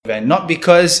event, not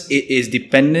because it is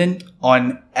dependent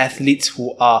on athletes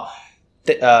who are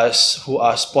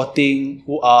sporting,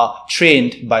 who are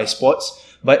trained by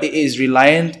sports, but it is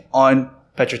reliant on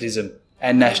patriotism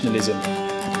and nationalism.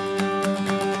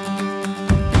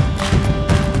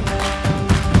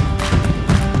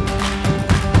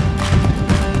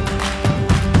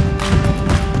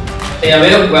 Hey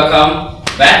Amir, welcome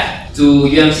back to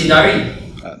UMC Dari.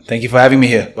 Thank you for having me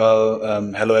here. Well,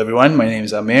 hello everyone. My name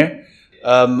is Amir.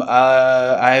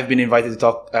 I have been invited to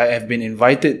talk. I have been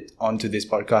invited onto this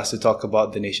podcast to talk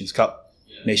about the Nations Cup,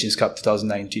 Nations Cup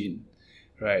 2019.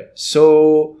 Right.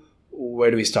 So, where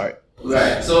do we start?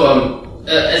 Right. So,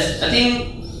 as I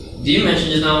think, did you mention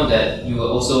just now that you were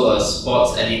also a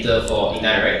sports editor for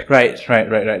Ignite, right?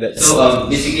 Right. That's so,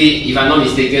 basically, if I'm not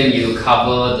mistaken, you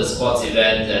cover the sports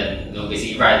event and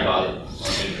basically write about it.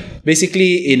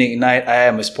 Basically, in Ignite, I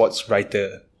am a sports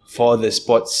writer for the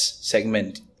sports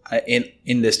segment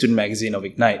in the student magazine of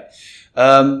Ignite.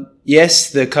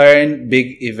 Yes, the current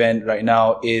big event right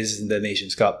now is the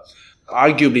Nations Cup.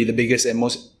 Arguably the biggest and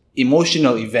most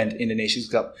emotional event in the Nations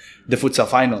Cup, the futsal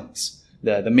finals,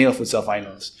 the male futsal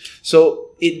finals.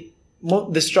 So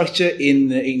the structure in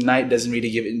the Ignite doesn't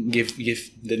really give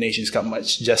the Nations Cup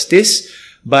much justice.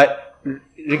 But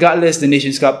regardless, the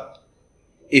Nations Cup,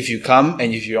 if you come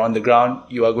and if you're on the ground,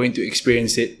 you are going to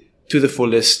experience it to the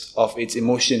fullest of its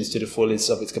emotions, to the fullest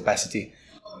of its capacity.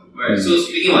 Right. So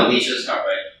speaking about Nations Cup,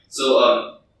 right?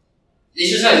 So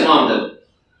Nations Cup is one of the,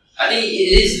 I think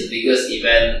it is the biggest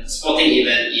event, sporting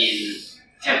event in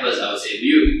campus, I would say.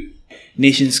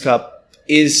 Nations Cup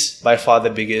is by far the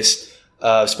biggest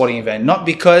sporting event, not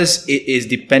because it is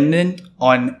dependent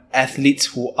on athletes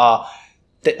who are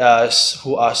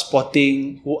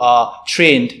sporting, who are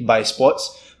trained by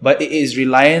sports, but it is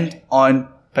reliant on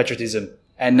patriotism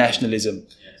and nationalism.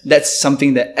 Yes. That's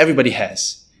something that everybody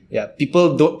has. Yeah,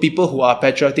 people who are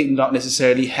patriotic do not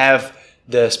necessarily have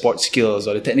the sports skills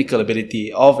or the technical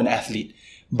ability of an athlete,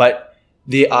 but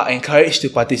they are encouraged to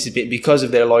participate because of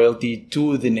their loyalty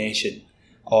to the nation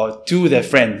or to their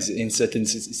friends in certain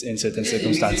circumstances. It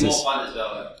makes it more fun as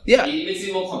well. Right? Yeah, it makes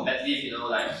it more competitive.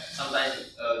 Like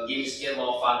sometimes games get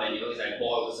more fun when it's like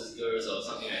boy versus girls or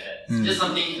something like that. Just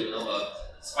something to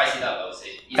spice it up, I would say.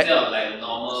 Instead of like a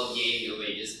normal game where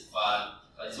you just fun.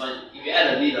 But this one, if you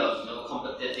add a bit of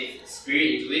competitive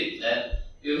spirit into it, then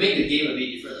it will make the game a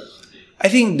bit different. I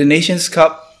think the Nations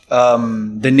Cup,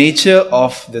 the nature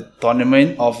of the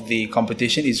tournament, of the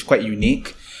competition is quite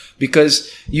unique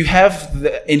because you have,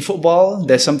 in football,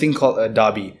 there's something called a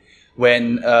derby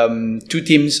when two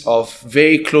teams of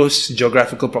very close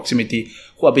geographical proximity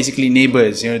who are basically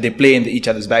neighbors, they play in each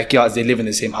other's backyards, they live in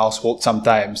the same household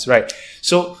sometimes, right?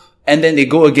 So, and then they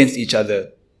go against each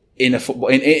other in a football,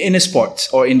 in a sport,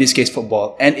 or in this case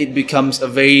football, and it becomes a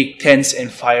very tense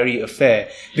and fiery affair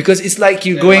because it's like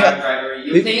you're going.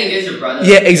 You're playing against your brother.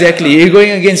 Yeah, exactly. You're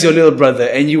going against your little brother,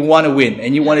 and you want to win,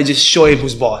 and you want to just show him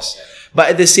who's boss. But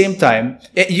at the same time,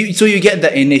 you get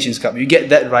that in Nations Cup. You get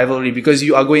that rivalry because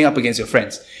you are going up against your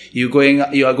friends. You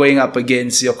are going up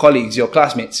against your colleagues, your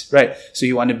classmates, right? So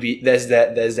you want to be, there's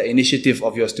the initiative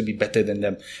of yours to be better than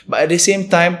them. But at the same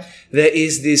time, there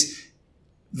is this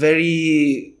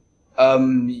very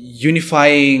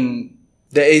unifying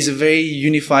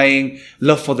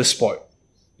love for the sport.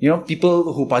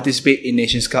 People who participate in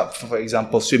Nations Cup, for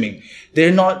example, swimming,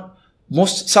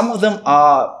 some of them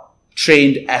are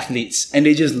trained athletes and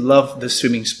they just love the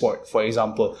swimming sport, for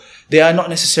example. They are not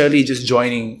necessarily just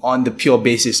joining on the pure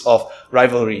basis of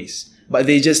rivalries, but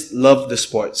they just love the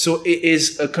sport. So it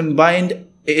is a combined,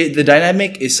 the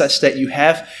dynamic is such that you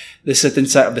have the certain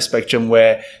side of the spectrum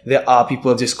where there are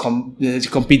people just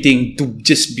competing to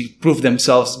just prove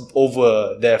themselves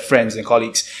over their friends and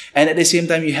colleagues. And at the same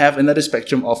time, you have another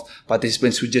spectrum of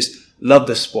participants who just love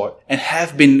the sport and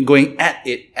have been going at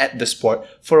the sport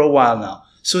for a while now.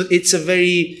 So it's a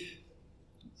very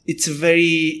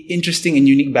interesting and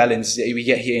unique balance that we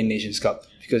get here in Nations Cup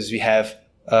because we have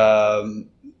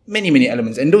many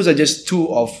elements, and those are just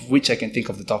two of which I can think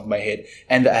of the top of my head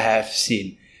and that I have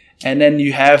seen. And then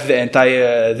you have the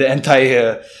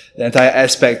entire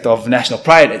aspect of national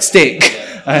pride at stake.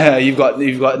 You've got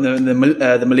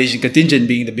the Malaysian contingent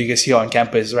being the biggest here on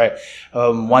campus, right?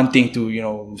 Wanting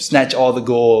to snatch all the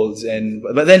goals,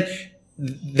 but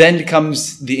then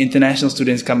comes the international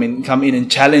students come in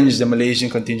and challenge the Malaysian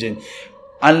contingent.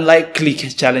 Unlikely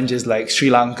challenges like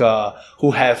Sri Lanka, who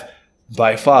have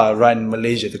by far run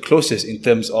Malaysia the closest in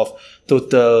terms of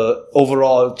total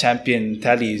overall champion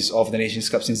tallies of the Nations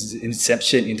Cup since its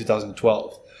inception in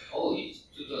 2012.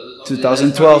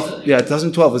 2012, yeah,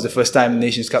 2012 was the first time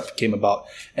Nations Cup came about,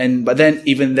 but then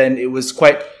even then it was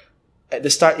quite at the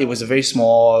start, it was a very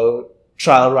small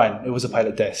trial run. It was a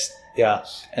pilot test. Yeah.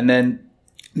 And then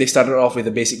they started off with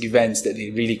the basic events that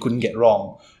they really couldn't get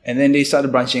wrong. And then they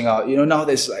started branching out. Now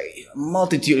there's like a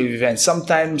multitude of events.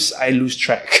 Sometimes I lose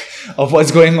track of what's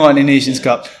going on in Nations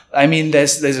Cup. I mean,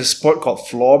 there's a sport called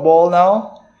floorball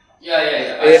now.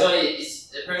 Yeah. I saw it.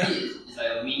 Apparently it's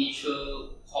like a miniature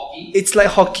hockey. It's like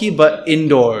hockey, but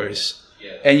indoors.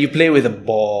 Yeah. And you play with a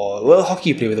ball. Well, hockey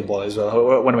you play with a ball as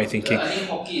well. What am I thinking? I think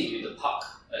hockey is with the puck.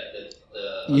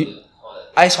 Like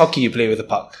Ice hockey you play with a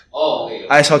puck. Oh, okay.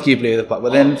 Ice hockey you play with a puck.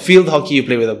 But then field hockey you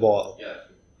play with a ball. Yeah.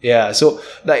 Yeah, so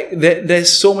like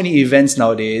there's so many events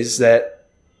nowadays that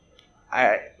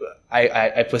I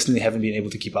personally haven't been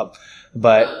able to keep up,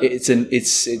 but it's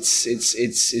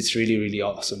really, really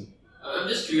awesome. I'm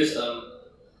just curious.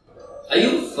 Are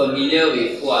you familiar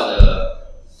with who are the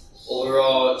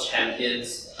overall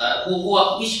champions?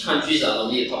 Which countries are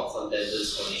normally the top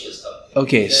contenders for Nations Cup?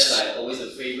 Okay. Is there like always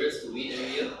the favorites to win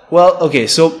every year? Well, okay,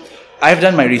 so I've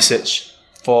done my research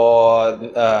for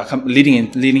leading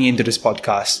into this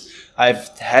podcast. I've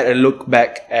had a look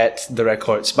back at the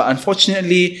records, but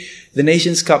unfortunately, the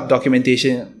Nations Cup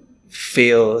documentation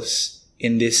fails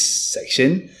in this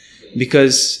section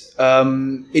because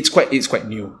it's quite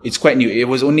new. It's quite new. It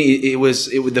was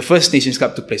the first Nations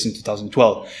Cup took place in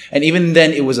 2012, and even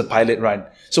then it was a pilot run.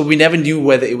 So we never knew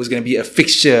whether it was going to be a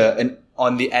fixture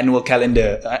on the annual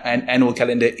calendar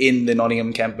in the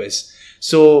Nottingham campus.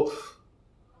 So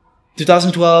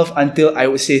 2012 until I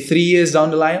would say 3 years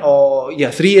down the line,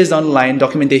 3 years down the line,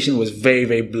 documentation was very,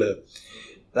 very blur.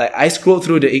 Like I scrolled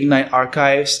through the Ignite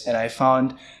archives and I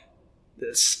found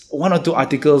one or two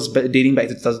articles dating back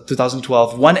to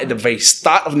 2012, one at the very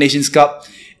start of Nations Cup,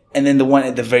 and then the one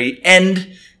at the very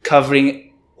end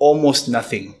covering almost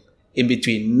nothing in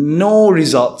between. No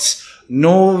results,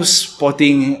 no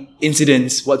sporting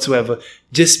incidents whatsoever.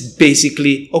 Just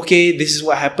basically, okay, this is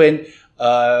what happened.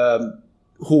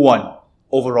 Who won?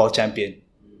 Overall champion.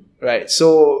 Right.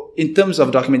 So in terms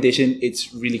of documentation,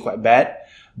 it's really quite bad.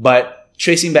 But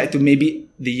tracing back to maybe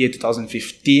the year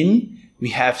 2015, we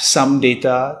have some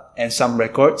data and some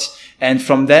records. And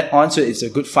from that on, so it's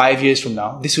a good 5 years from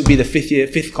now, this would be the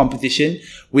fifth competition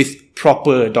with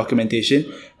proper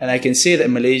documentation. And I can say that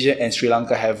Malaysia and Sri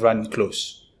Lanka have run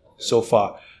close so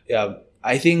far. Yeah.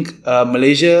 I think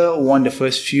Malaysia won the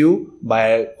first few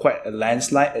by quite a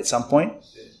landslide at some point.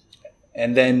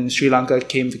 And then Sri Lanka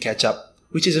came to catch up,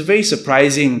 which is a very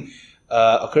surprising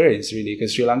occurrence, really,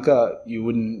 because Sri Lanka, you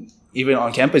wouldn't, even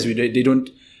on campus, they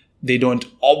don't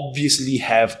obviously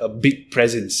have a big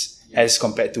presence as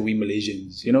compared to we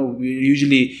Malaysians. We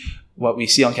usually, what we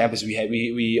see on campus,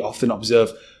 we often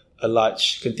observe a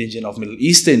large contingent of Middle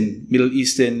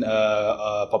Eastern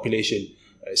population.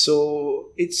 So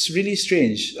it's really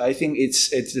strange. I think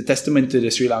it's a testament to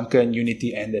the Sri Lankan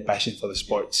unity and their passion for the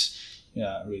sports.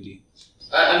 Yeah, really.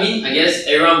 I mean, I guess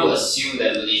everyone will assume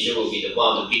that Malaysia will be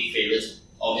one of the big favorites,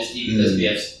 obviously, because we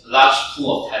have a large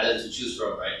pool of talent to choose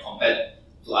from, right? Compared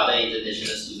to other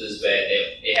international students where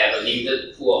they have a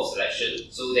limited pool of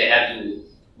selection, so they have to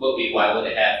work with whatever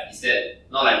they have. Instead,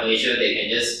 not like Malaysia, they can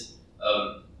just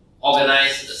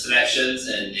organize the selections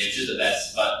and they choose the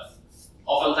best. But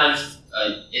oftentimes,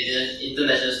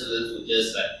 international students will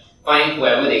just find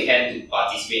whoever they can to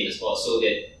participate in the sport, so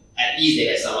that at least they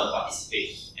have someone to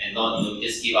participate and not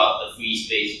just give out the free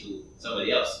space to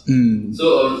somebody else.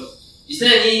 So, is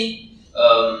there any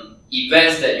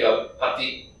events that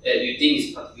you think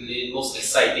is particularly most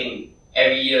exciting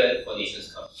every year for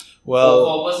Nations Cup? Well,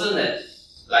 for a person that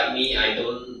like me, I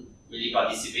don't really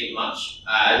participate much.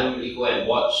 I don't really go and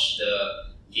watch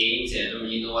the games and I don't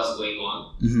really know what's going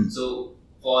on. Mm-hmm. So,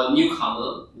 for a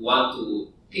newcomer who want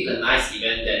to pick a nice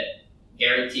event that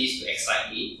guarantees to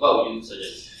excite me, what would you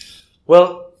suggest?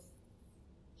 Well,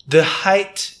 the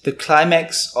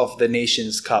climax of the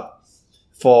Nations Cup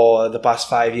for the past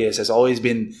 5 years has always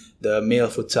been the male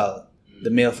futsal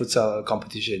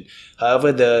competition.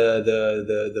 However,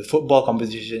 the football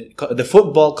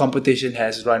competition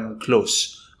has run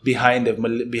close behind the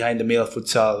male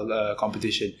futsal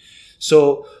competition.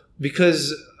 So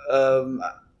because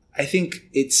I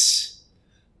think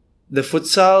the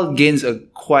futsal gains a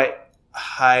quite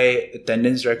high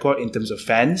attendance record in terms of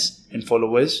fans and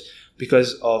followers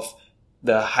because of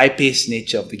the high-paced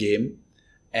nature of the game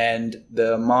and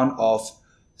the amount of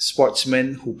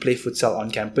sportsmen who play futsal on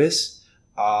campus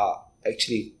are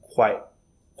actually quite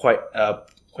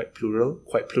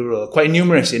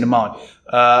numerous in amount.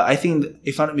 I think,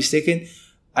 if I'm not mistaken,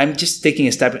 I'm just taking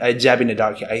a jab in the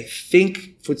dark here. I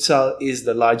think futsal is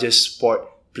the largest sport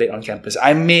played on campus.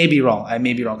 I may be wrong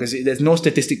because there's no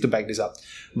statistic to back this up.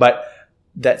 But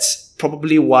that's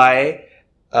probably why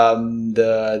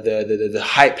the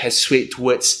hype has swayed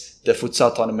towards the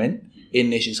futsal tournament in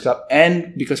Nations Cup,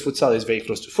 and because futsal is very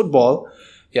close to football,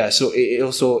 so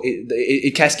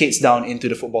it cascades down into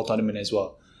the football tournament as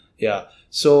well.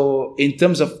 So in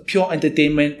terms of pure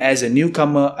entertainment, as a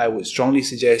newcomer, I would strongly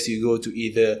suggest you go to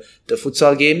either the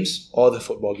futsal games or the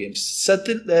football games.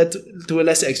 To a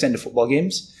lesser extent, the football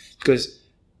games, because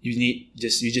you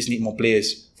just need more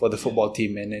players for the football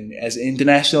team, and then as an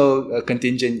international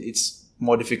contingent, it's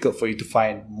more difficult for you to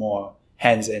find more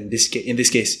hands, and in this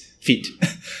case, feet.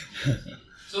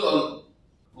 So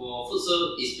for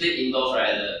futsal, it's played indoors,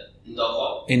 right? At the indoor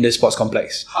court. In the sports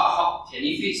complex. How can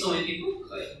you fit so many people?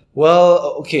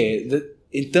 Well, okay.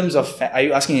 In terms of, are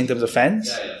you asking in terms of fans?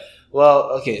 Yeah.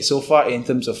 Well, okay. So far, in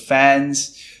terms of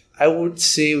fans, I would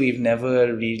say we've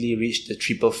never really reached the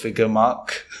triple figure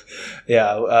mark.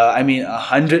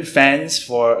 100 fans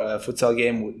for a futsal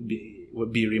game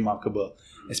would be remarkable,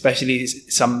 especially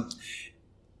some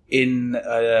in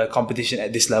a competition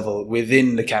at this level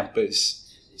within the campus.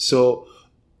 So,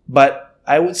 but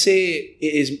I would say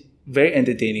it is very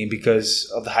entertaining because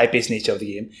of the high-paced nature of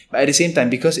the game. But at the same time,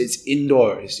 because it's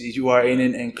indoors, you are in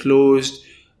an enclosed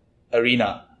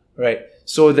arena, right?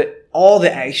 So that all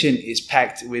the action is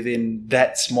packed within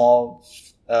that small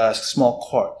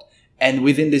court. And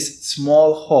within this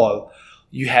small hall,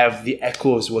 you have the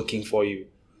echoes working for you.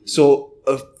 So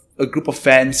a group of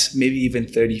fans, maybe even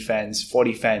 30 fans,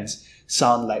 40 fans,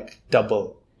 sound like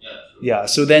double.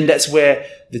 So then that's where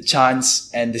the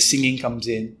chants and the singing comes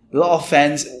in. A lot of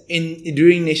fans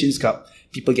during Nations Cup,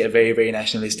 people get very, very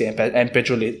nationalistic and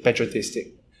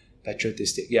patriotistic.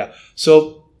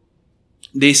 So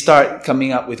they start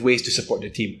coming up with ways to support the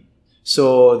team.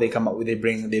 So they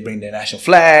bring their national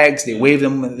flags, they wave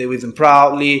them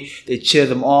proudly, they cheer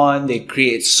them on, they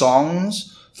create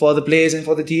songs for the players and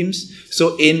for the teams.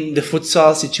 So in the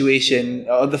futsal situation,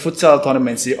 or the futsal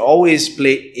tournaments, they always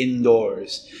play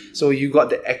indoors. So you got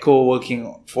the echo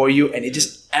working for you, and it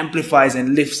just amplifies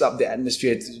and lifts up the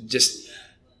atmosphere to just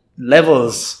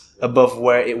levels above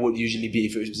where it would usually be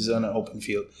if it was on an open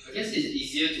field. I guess it's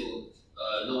easier to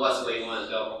know what's going on as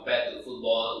well compared to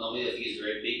football. Normally the field is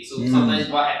very big, so sometimes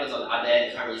what happens on the other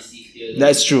end you can't really see clearly.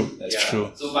 That's true. That's true.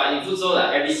 So but in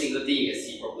futsal, every single thing you can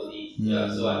see properly.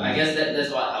 So I guess that's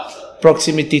what helps.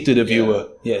 Proximity to the viewer.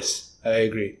 Yes, I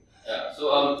agree.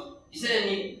 So is there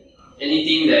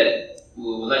anything that we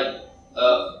would like?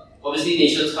 Obviously,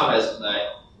 Nations Cup has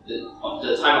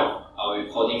the time of our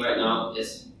recording right now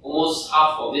is almost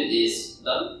half of it is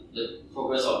done. The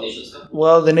progress of Nations Cup.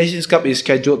 Well, the Nations Cup is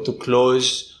scheduled to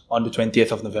close on the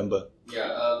 20th of November.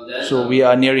 So we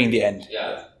are nearing the end.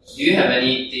 Do you have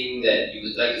anything that you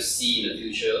would like to see in the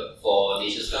future for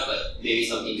Nations Cup? Like maybe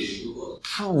something to improve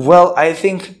on? Well, I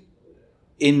think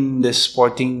in the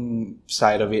sporting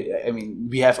side of it, I mean,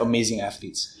 we have amazing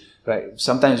athletes, right?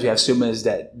 Sometimes we have swimmers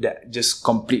that just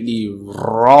completely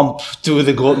romp to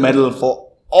the gold medal for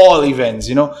all events,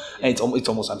 and it's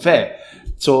almost unfair.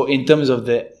 So in terms of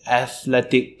the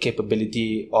athletic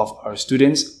capability of our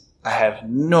students, I have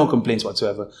no complaints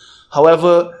whatsoever.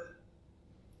 However,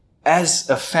 as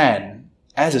a fan,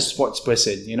 as a sports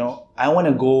person, I want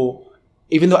to go,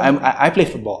 even though I play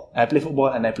football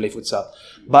and I play futsal,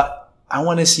 but I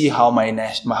want to see how my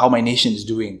nation is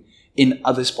doing in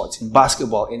other sports, in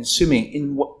basketball, in swimming,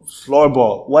 in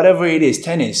floorball, whatever it is,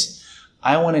 tennis.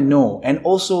 I want to know, and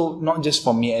also not just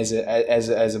for me as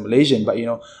a Malaysian, but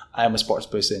I am a sports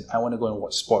person. I want to go and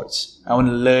watch sports. I want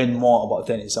to learn more about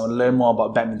tennis. I want to learn more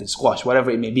about badminton, squash, whatever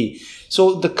it may be.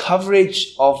 So the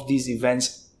coverage of these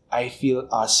events, I feel,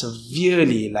 are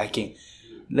severely lacking.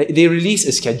 They release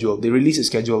a schedule.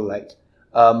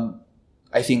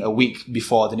 I think a week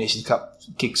before the Nations Cup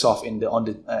kicks off on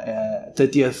the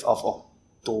 30th of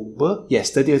October. Yes,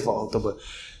 30th of October.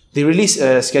 They release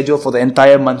a schedule for the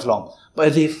entire month long,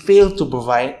 but they fail to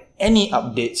provide any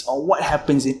updates on what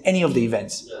happens in any of the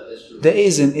events. That's true. There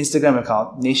is an Instagram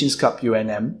account, Nations Cup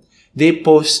UNM. They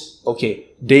post,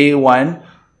 day 1,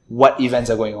 what events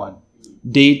are going on.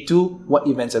 Day 2, what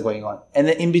events are going on. And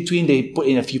then in between, they put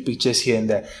in a few pictures here and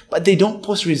there. But they don't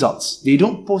post results. They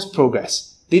don't post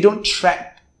progress. They don't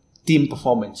track team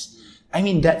performance. I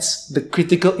mean, that's the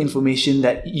critical information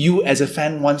that you as a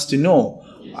fan wants to know.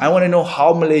 I want to know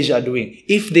how Malaysia are doing.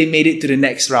 If they made it to the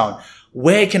next round,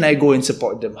 where can I go and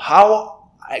support them?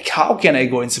 How can I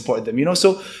go and support them?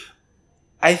 So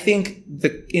I think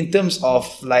in terms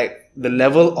of the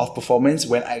level of performance,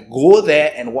 when I go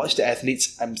there and watch the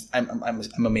athletes, I'm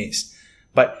amazed.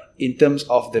 But in terms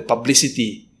of the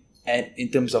publicity and in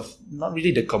terms of not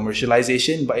really the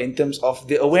commercialization, but in terms of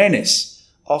the awareness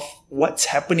of what's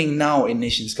happening now in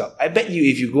Nations Cup. I bet you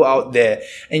if you go out there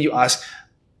and you ask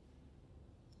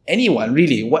anyone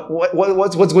really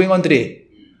what's going on today,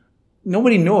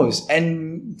 nobody knows.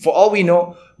 And for all we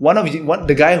know,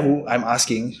 the guy who I'm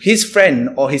asking, his friend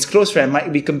or his close friend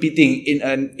might be competing in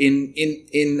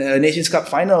a Nations Cup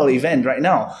final event right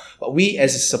now. But we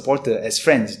as a supporter, as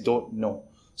friends, don't know.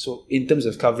 So in terms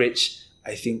of coverage,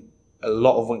 I think a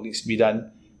lot of work needs to be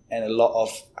done, and a lot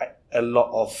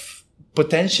of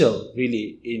potential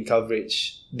really in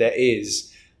coverage there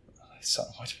is.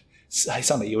 I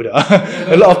sound like Yoda.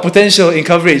 A lot of potential in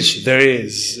coverage there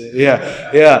is.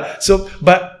 Yeah. So,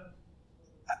 but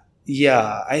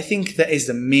yeah, I think that is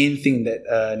the main thing that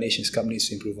Nations Cup needs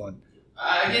to improve on.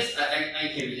 I guess I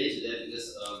can relate to that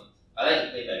because I like to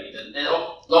play badminton, and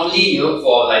normally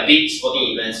for like big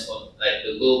sporting events or like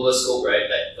the global scope, right?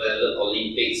 Like for the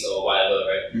Olympics or whatever,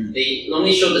 right? They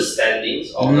normally show the standings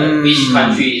of like which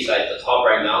country is like the top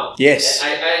right now. Yes.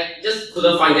 And I just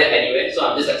couldn't find that anywhere, so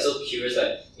I'm just like so curious.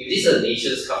 Like if this is a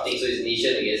Nations Cup thing, so it's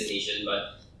nation against nation,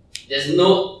 but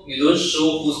you don't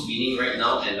show who's winning right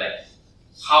now and like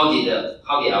how did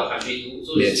our country do.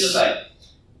 So it's just like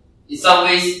in some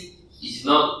ways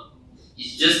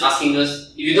it's just asking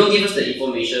us, if you don't give us the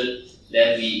information,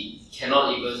 then we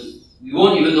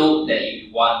won't even know that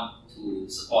you want to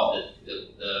support the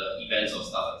events or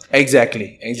stuff.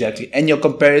 Exactly. And your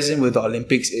comparison with the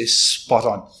Olympics is spot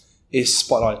on.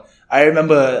 I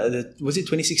remember, was it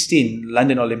 2016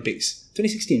 London Olympics?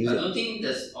 2016, was it? I don't think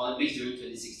there's Olympics during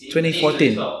 2016.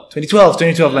 2014.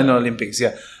 2012 London Olympics,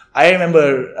 yeah. I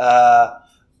remember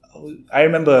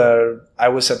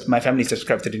my family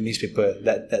subscribed to the newspaper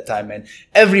that time, and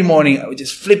every morning I would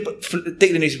just take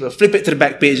the newspaper, flip it to the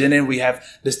back page, and then we have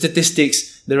the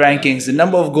statistics, the rankings, the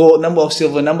number of gold, number of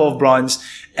silver, number of bronze,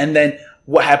 and then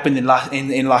what happened in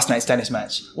last night's tennis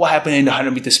match, what happened in the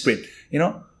 100-meter sprint,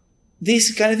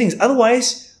 these kind of things.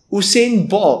 Otherwise, Usain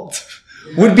Bolt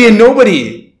would be a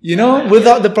nobody,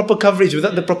 without the proper coverage,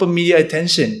 without the proper media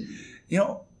attention.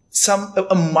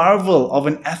 A marvel of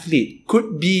an athlete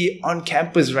could be on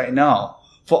campus right now.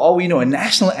 For all we know, a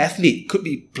national athlete could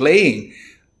be playing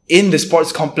in the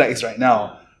sports complex right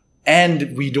now,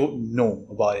 and we don't know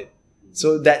about it.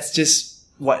 So that's just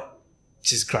what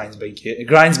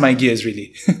grinds my gears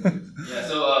really. Yeah.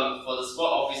 So for the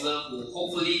sport officer who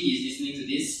hopefully is listening to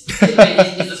this,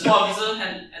 is the sport officer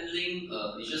handling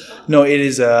Malaysia's stuff? No, it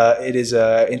is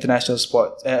international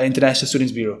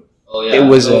students bureau. Oh yeah. It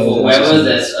was so for whoever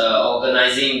that's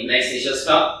organizing next Nations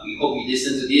Cup, we hope you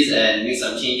listen to this and make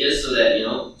some changes so that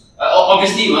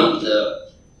obviously we want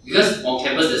because on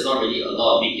campus there's not really a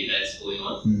lot of big events going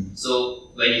on. So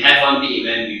when you have one big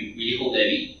event, we really hope that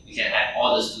we can have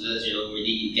all the students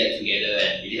really get together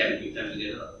and really have a good time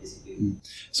together, basically.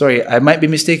 Sorry, I might be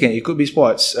mistaken. It could be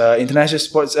sports. International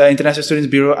Students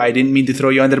Bureau. I didn't mean to throw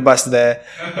you under the bus there.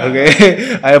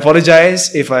 Okay, I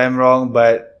apologize if I am wrong,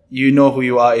 but you know who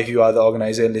you are if you are the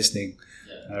organizer listening.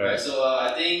 Yeah. All right. So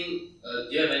I think, do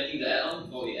you have anything to add on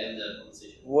before we end the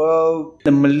conversation? Well,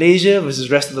 the Malaysia versus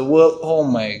rest of the world. Oh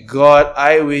my God!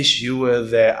 I wish you were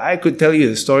there. I could tell you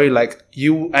the story like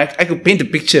you. I could paint a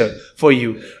picture for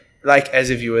you, like as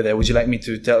if you were there. Would you like me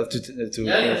to tell?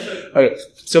 Yeah, sure. Okay.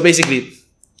 So basically,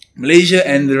 Malaysia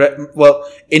and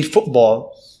in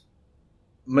football.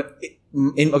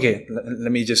 Okay,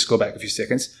 let me just go back a few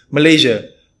seconds. Malaysia.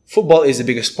 Football is the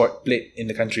biggest sport played in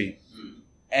the country.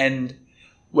 And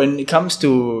when it comes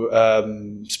to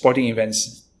sporting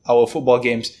events, our football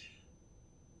games,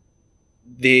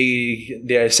 they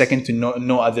are second to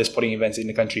no other sporting events in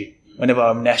the country. Whenever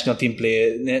our national team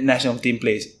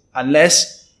plays,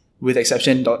 unless, with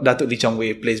exception, Datuk Lee Chong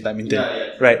Wei plays badminton.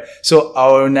 Yeah. Right. So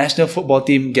our national football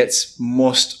team gets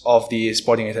most of the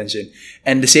sporting attention.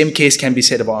 And the same case can be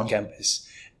said about on campus.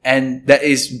 And that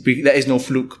is no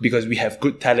fluke because we have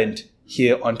good talent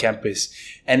here on campus.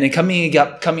 And then coming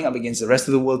up against the rest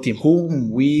of the world team, whom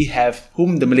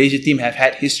the Malaysia team have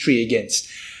had history against,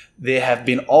 they have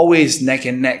been always neck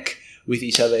and neck with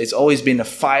each other. It's always been a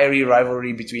fiery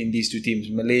rivalry between these two teams,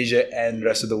 Malaysia and the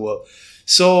rest of the world.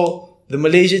 So the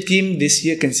Malaysia team this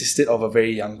year consisted of a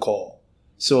very young core.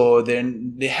 So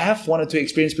then they have one or two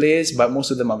experienced players, but most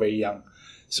of them are very young.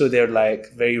 So they're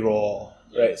like very raw.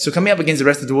 Right. So coming up against the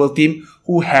rest of the world team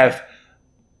who have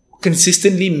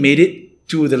consistently made it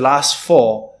to the last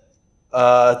four,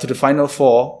 to the final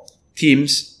four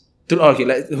teams, who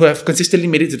have consistently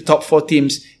made it to the top four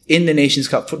teams in the Nations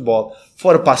Cup football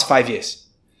for the past 5 years.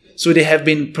 So they have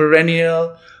been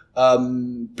perennial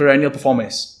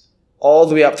performers all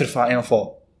the way up to the final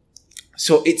four.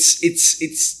 So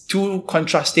it's two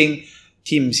contrasting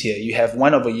teams here. You have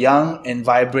one of a young and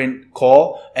vibrant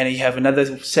core, and you have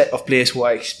another set of players who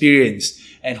are experienced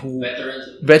and who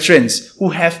veterans who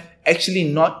have actually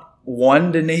not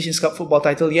won the Nations Cup football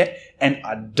title yet and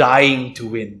are dying to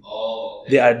win.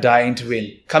 They are dying to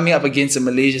win, coming up against a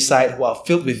Malaysia side who are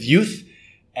filled with youth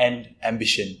and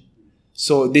ambition.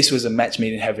 So this was a match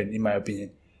made in heaven, in my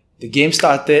opinion. The game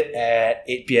started at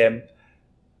 8 p.m.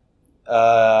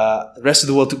 The rest of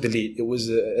the world took the lead. It was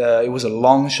a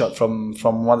long shot from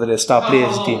one of the star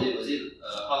players' team. How long was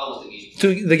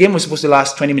the game? The game was supposed to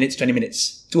last 20 minutes.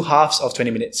 2 halves of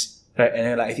 20 minutes. Right? And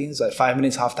then I think it's like 5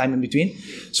 minutes, half time in between.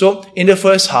 So in the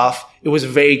first half, it was a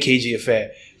very cagey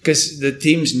affair because the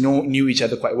teams knew each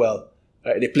other quite well.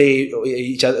 Right? They play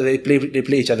each other. They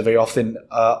play each other very often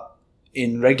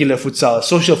in regular futsal,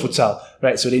 social futsal.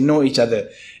 Right? So they know each other.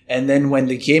 And then when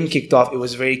the game kicked off, it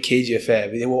was a very cagey affair.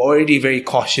 They were already very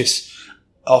cautious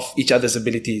of each other's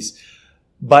abilities.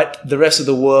 But the rest of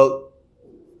the world,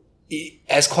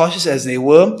 as cautious as they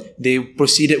were, they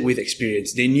proceeded with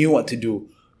experience. They knew what to do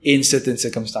in certain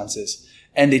circumstances.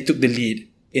 And they took the lead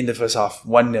in the first half,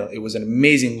 1-0. It was an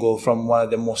amazing goal from one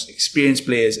of the most experienced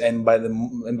players and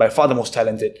by far the most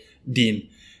talented, Dean.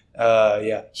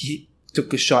 He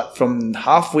took a shot from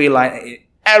halfway line,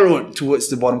 arrowed towards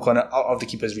the bottom corner out of the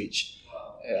keeper's reach.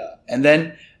 And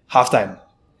then halftime,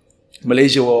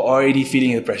 Malaysia were already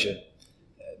feeling the pressure.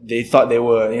 They thought they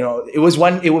were, it was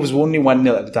only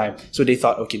 1-0 at the time. So they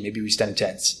thought, okay, maybe we stand a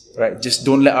chance, right? Just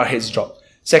don't let our heads drop.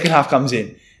 Second half comes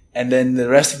in, and then the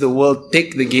rest of the world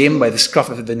take the game by the scruff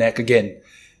of the neck again.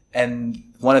 And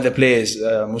one of the players,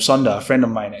 Musonda, a friend of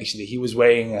mine actually, he was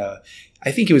wearing,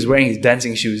 I think he was wearing his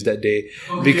dancing shoes that day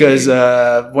because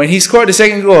when he scored the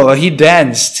second goal, he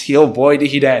danced. Oh boy, did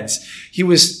he dance. He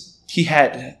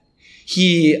had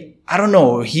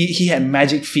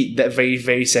magic feet that very,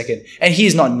 very second. And he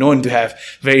is not known to have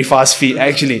very fast feet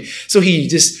actually. So he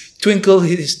just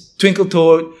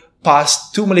twinkle-toed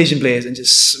past 2 Malaysian players and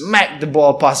just smacked the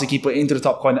ball past the keeper into the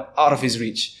top corner out of his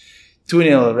reach.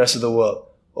 2-0 the rest of the world.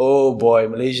 Oh boy,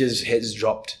 Malaysia's heads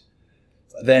dropped.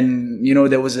 Then,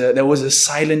 there was a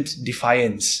silent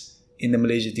defiance in the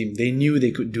Malaysia team. They knew they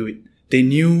could do it. They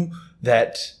knew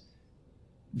that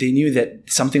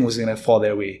something was going to fall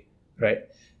their way, right?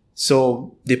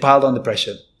 So they piled on the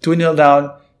pressure. 2-0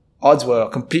 down, odds were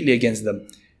completely against them.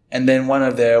 And then one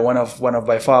of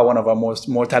by far one of our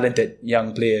more talented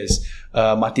young players,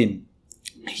 Martin,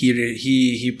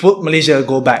 he put Malaysia a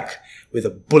goal back with a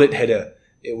bullet header.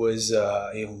 It was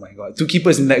oh my god, 2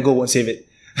 keepers in that goal won't save it.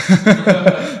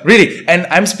 Really. And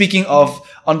I'm speaking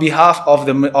on behalf of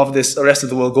this rest of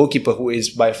the world goalkeeper, who is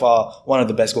by far one of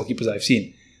the best goalkeepers I've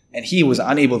seen, and he was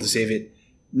unable to save it.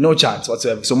 No chance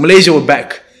whatsoever. So Malaysia were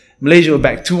back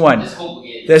 2-1. Let's hope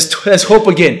again. Let's hope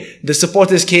again. The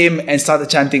supporters came and started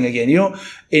chanting again.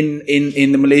 In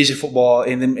the Malaysia football,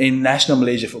 in national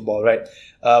Malaysia football, right?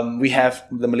 We have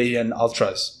the Malaysian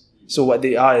Ultras. So what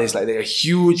they are is like they're a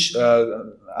huge.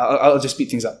 I'll just speed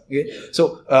things up. Okay,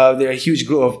 so they're a huge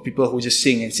group of people who just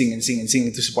sing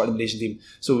to support the Malaysian team.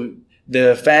 So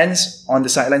the fans on the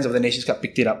sidelines of the Nations Cup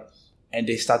picked it up, and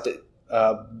they started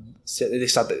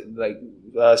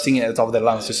singing at the top of their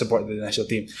lungs to support the national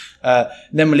team.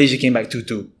 Then Malaysia came back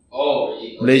 2-2.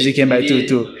 Malaysia came back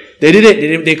 2-2. They did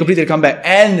it. They completed the comeback,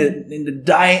 and in the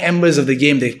dying embers of the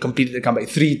game, they completed the comeback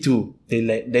 3-2.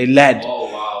 They led.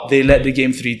 Oh wow! They led the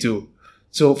game 3-2.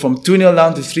 So from 2-0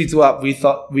 down to 3-2 up, we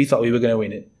thought we were going to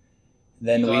win it.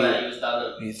 Then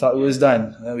we thought it was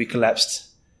done. Then we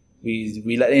collapsed.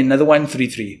 We let in another one,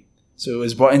 3-3. So it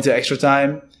was brought into extra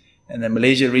time, and then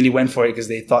Malaysia really went for it because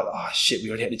they thought, oh shit, we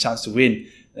already had the chance to win.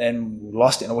 Then we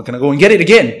lost it, and we're going to go and get it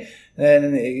again.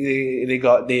 Then they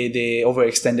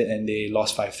overextended and they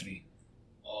lost 5-3.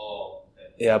 Oh,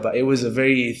 okay. Yeah, but it was a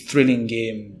very thrilling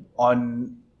game.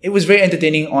 It was very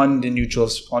entertaining on the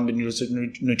neutrals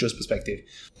perspective.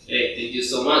 Okay, thank you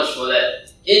so much for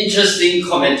that interesting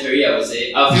commentary. I would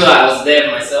say I feel like I was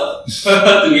there myself,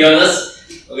 to be honest.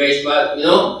 Okay, but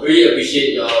really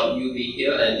appreciate you being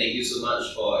here, and thank you so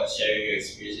much for sharing your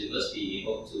experience with us. We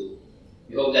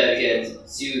hope that we can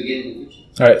see you again in the future.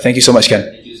 All right, thank you so much, Ken.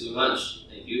 Thank you so much.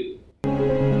 Thank you.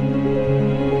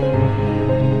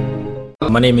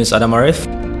 My name is Adam Arif.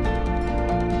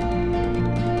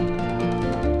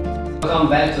 Welcome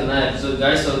back to another episode,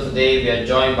 guys. So today we are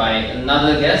joined by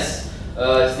another guest.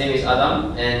 His name is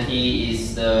Adam, and he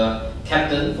is the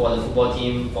captain for the football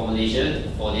team for Malaysia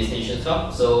for this Nations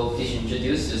Cup. So please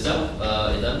introduce yourself,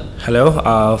 Adam. Hello,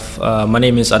 my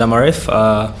name is Adam Arif.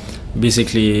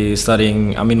 Basically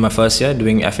I'm in my first year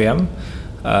doing FAM.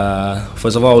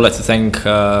 First of all, I would like to thank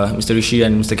Mr. Rishi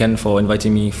and Mr. Ken for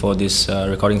inviting me for this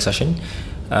recording session.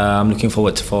 I'm looking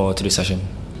forward to this session.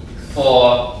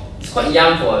 It's quite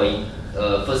young for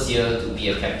a first year to be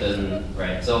a captain,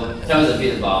 right? So tell us a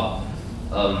bit about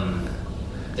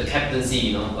the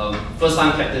captaincy. First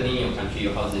time captaining your country.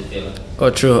 How does it feel? Oh,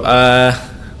 true.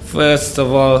 First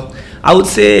of all, I would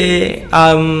say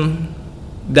I'm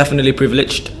definitely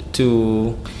privileged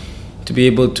to be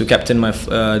able to captain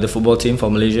the football team for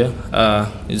Malaysia.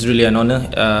 It's really an honor.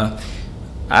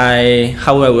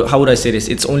 How would I say this?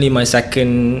 It's only my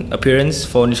second appearance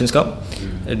for Nations Cup.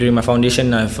 During my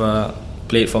foundation, I've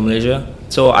played for Malaysia.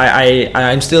 So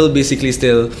I'm still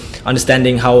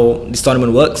understanding how this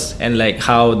tournament works and like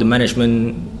how the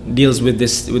management deals with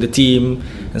the team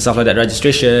and stuff like that,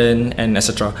 registration and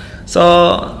etc.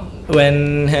 So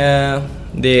when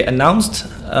they announced,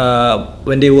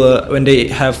 when they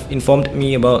have informed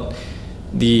me about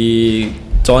the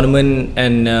tournament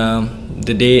and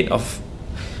the date of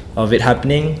it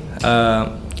happening,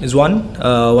 is one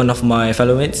of my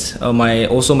fellow mates, my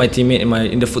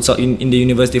teammate in the futsal in the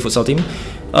university futsal team.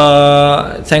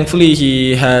 Thankfully,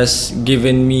 he has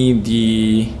given me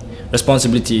the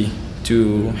responsibility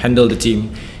to handle the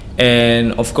team,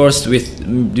 and of course, with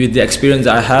the experience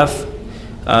that I have,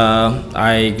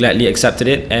 I gladly accepted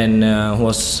it and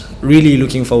was really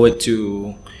looking forward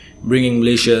to bringing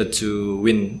Malaysia to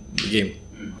win the game.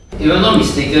 If I'm not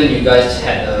mistaken, you guys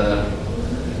had a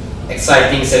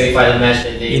exciting semi-final match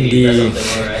that day with the rest of the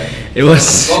world, right? It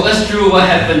was. Walk us through what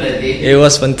happened that day. It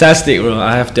was fantastic, bro.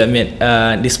 I have to admit.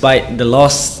 Despite the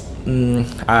loss,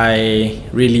 I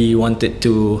really wanted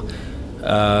to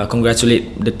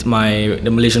congratulate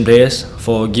the Malaysian players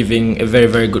for giving a very,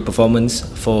 very good performance,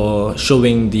 for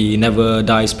showing the never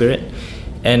die spirit.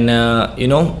 And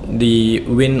the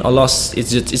win or loss,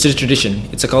 it's a tradition.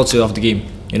 It's a culture of the game.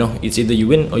 It's either you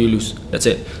win or you lose. That's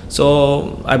it.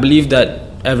 So I believe that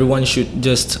everyone should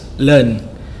just learn.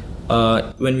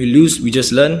 When we lose, we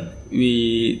just learn.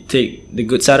 We take the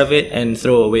good side of it and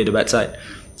throw away the bad side.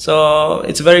 So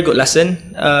it's a very good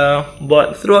lesson.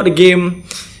 But throughout the game,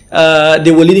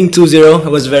 they were leading 2-0. It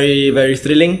was very, very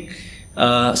thrilling.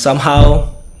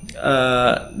 Somehow,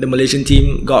 the Malaysian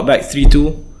team got back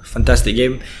 3-2. Fantastic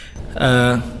game.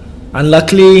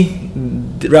 Unluckily,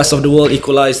 the rest of the world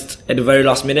equalized at the very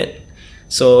last minute.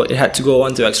 So it had to go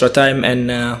on to extra time,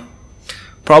 and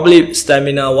probably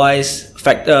stamina-wise,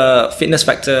 fitness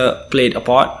factor played a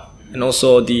part, and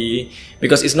also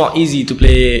because it's not easy to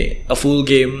play a full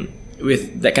game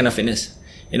with that kind of fitness.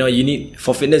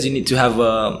 For fitness you need to have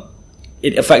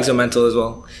it affects your mental as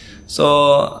well.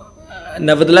 So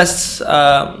nevertheless,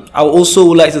 I would also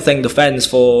like to thank the fans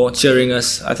for cheering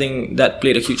us. I think that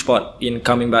played a huge part in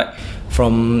coming back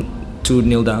from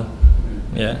 2-0 down.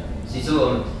 Yeah.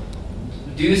 So,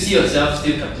 do you see yourself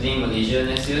still captaining Malaysia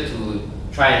next year to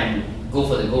try and go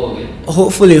for the goal again?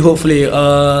 Hopefully.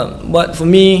 But for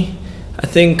me, I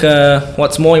think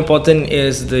what's more important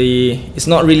is it's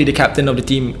not really the captain of the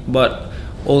team, but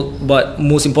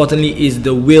most importantly is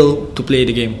the will to play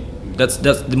the game. That's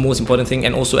the most important thing,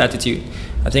 and also attitude.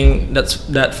 I think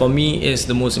that for me is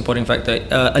the most important factor.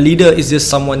 A leader is just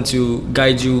someone to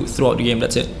guide you throughout the game.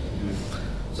 That's it.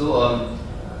 So,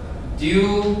 do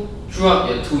you,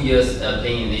 throughout your 2 years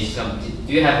playing in Nations Cup,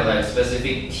 do you have a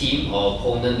specific team or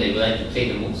opponent that you like to play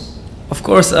the most? Of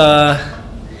course,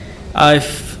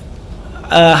 I've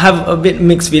have a bit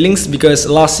mixed feelings because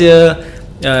last year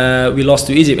we lost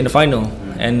to Egypt in the final,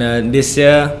 and this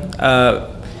year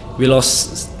we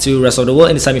lost to rest of the world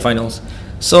in the semi-finals.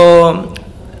 So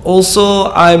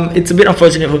also it's a bit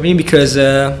unfortunate for me because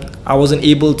I wasn't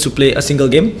able to play a single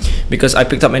game because I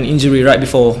picked up an injury right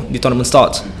before the tournament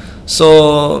starts.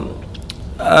 So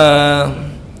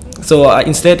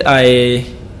instead I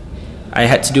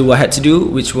had to do what I had to do,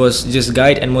 which was just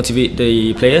guide and motivate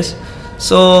the players.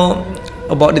 So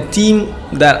about the team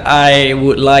that I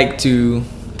would like to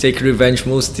take revenge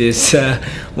most is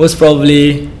most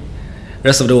probably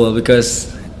rest of the world,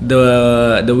 because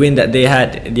the win that they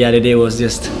had the other day was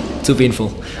just too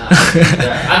painful.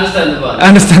 Understandable.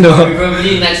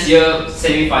 Probably next year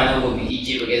semi-final will be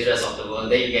Egypt against rest of the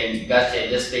world. Then you guys can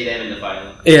just play them in the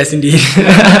final. Yes, indeed.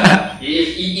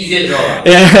 Easier draw.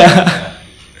 Yeah.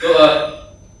 So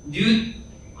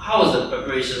how was the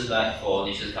preparations like for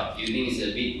Nations Cup? Do you think it's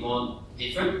a bit more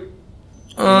different?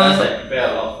 You guys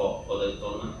prepare a lot for the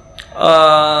tournament.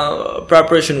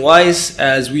 Preparation wise,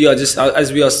 as we are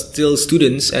still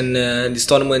students, and this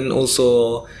tournament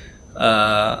also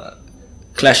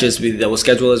clashes with our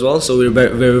schedule as well, so we're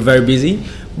very, very, very busy.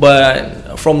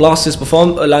 But from last year's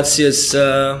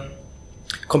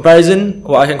comparison,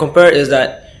 what I can compare is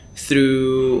that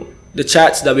through the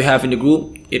chats that we have in the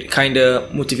group, it kind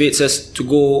of motivates us to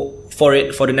go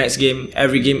for the next game.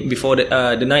 Every game before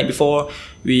the night before,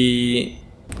 we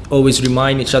always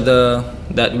remind each other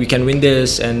that we can win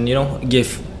this, and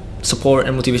give support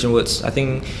and motivation words. I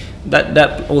think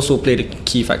that also played a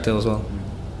key factor as well.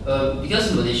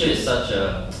 Because Malaysia is such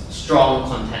a strong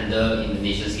contender in the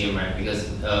nations game, right? Because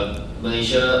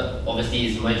Malaysia obviously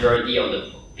is majority of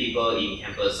the people in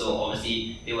campus, so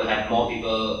obviously they will have more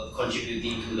people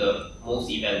contributing to the most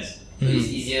events. So it's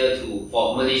easier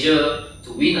for Malaysia to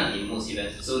win in most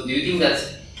events. So do you think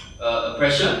that's a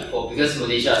pressure because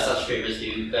Malaysia are such favorites? Do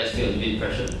you guys feel a bit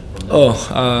pressure from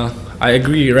that? I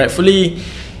agree. Rightfully,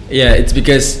 yeah, it's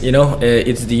because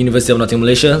it's the University of Nottingham,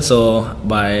 Malaysia. So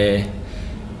by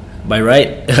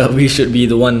right, we should be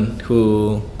the one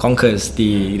who conquers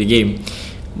the game.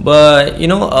 But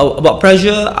about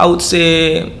pressure, I would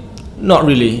say not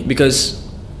really, because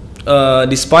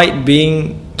despite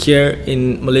being here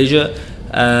in Malaysia,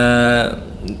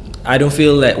 I don't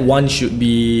feel that one should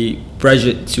be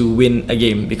pressured to win a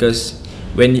game, because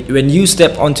when you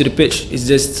step onto the pitch, it's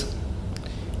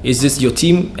just your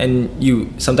team, and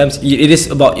sometimes it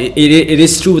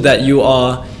is true that you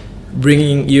are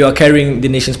carrying the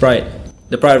nation's pride,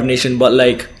 the pride of the nation. But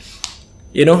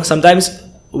sometimes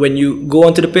when you go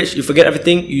onto the pitch, you forget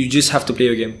everything. You just have to play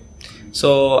your game.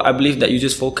 So I believe that you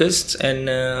just focused and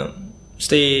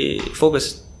stay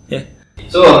focused. Yeah.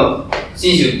 So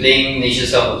since you're playing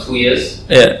Nations Cup for 2 years,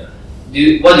 yeah.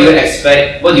 What do you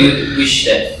expect? What do you wish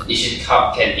that Nations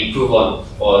Cup can improve on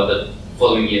for the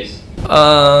following years?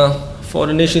 For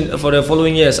the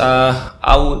following years,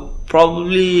 I would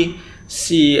probably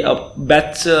see a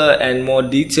better and more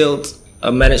detailed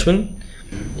management.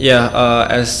 Yeah,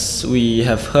 as we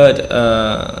have heard,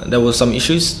 there were some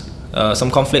issues, some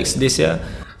conflicts this year.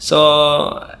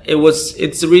 So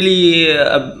it's really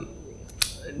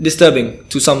disturbing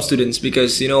to some students,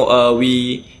 because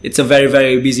it's a very,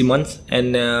 very busy month,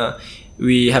 and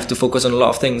we have to focus on a lot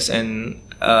of things, and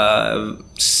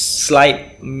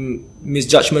slight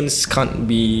misjudgments can't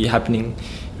be happening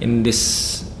in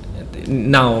this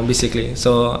now, basically.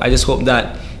 So I just hope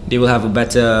that they will have a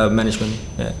better management.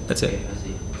 Yeah, that's it.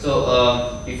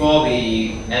 So before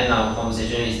we end our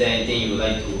conversation, is there anything you would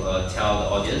like to tell the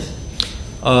audience?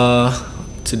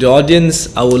 To the audience,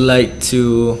 I would like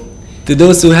to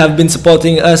those who have been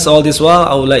supporting us all this while,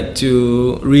 I would like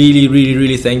to really, really,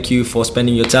 really thank you for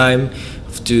spending your time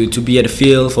to be at the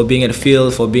field, for being at the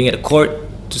field, for being at the court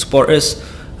to support us.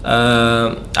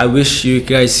 I wish you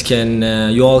guys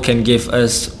you all can give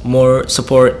us more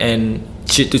support and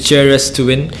to cheer us to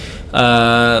win,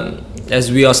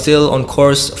 as we are still on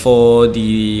course for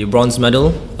the bronze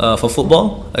medal for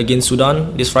football against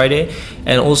Sudan this Friday,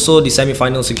 and also the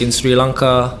semi-finals against Sri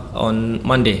Lanka on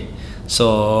Monday.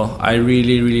 So I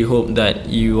really, really hope that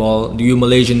you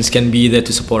Malaysians can be there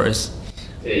to support us.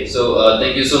 Okay, so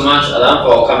thank you so much, Adam,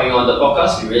 for coming on the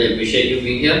podcast. We really appreciate you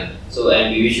being here.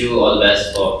 And we wish you all the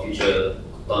best for future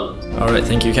tournament. Alright,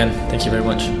 thank you, Ken. Thank you very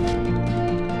much.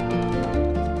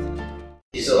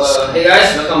 So hey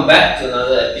guys, welcome back to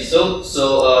another episode.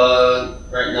 So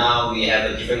right now we have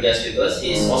a different guest with us.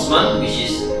 He's Osman, which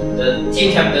is the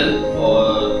team captain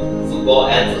for football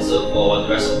and futsal for the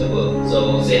rest of the world.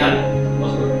 So say hi,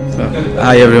 Osman.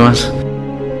 Hi everyone.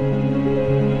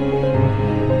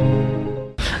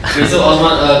 Okay, so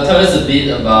Osman, tell us a bit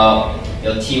about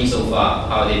your team so far.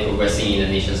 How are they progressing in the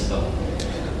Nations Cup?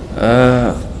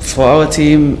 For our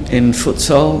team in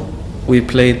futsal, we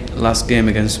played last game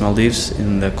against Maldives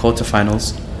in the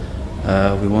quarterfinals.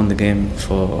 We won the game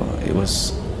it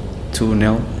was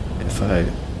 2-0, if I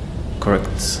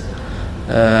correct.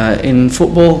 In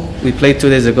football, we played 2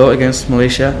 days ago against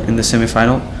Malaysia in the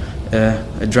semi-final.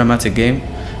 A dramatic game.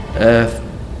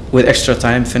 With extra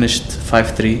time, finished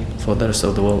 5-3 for the rest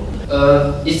of the world.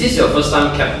 Is this your first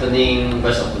time captaining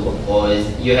rest of the world, or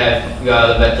you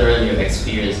are a veteran, you have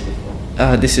experience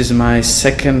before? This is my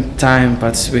second time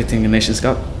participating in Nations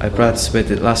Cup. I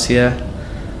participated last year.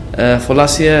 For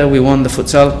last year, we won the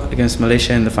futsal against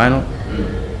Malaysia in the final.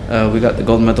 We got the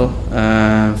gold medal.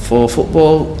 For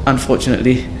football,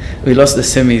 unfortunately, we lost the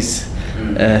semis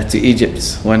to Egypt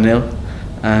 1-0,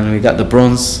 and we got the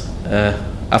bronze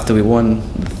after we won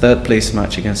the third place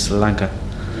match against Sri Lanka.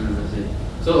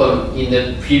 So in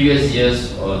the previous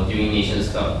years or during Nations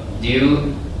Cup, do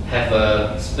you have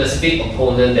a specific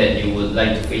opponent that you would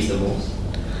like to face the most?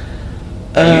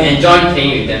 You enjoy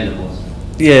playing with them the most?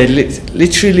 Yeah,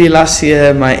 literally last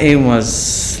year my aim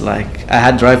was I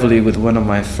had rivalry with one of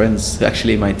my friends,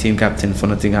 actually my team captain for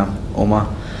Nottingham, Omar,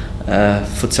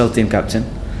 futsal team captain.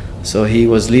 So he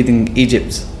was leading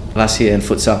Egypt last year in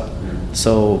futsal.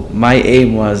 So my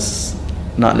aim was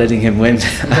not letting him win.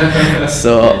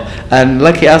 So, and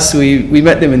lucky us, we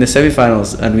met them in the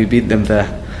semi-finals and we beat them there.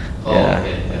 Oh,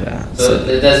 okay. So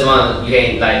that's one you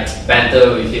can like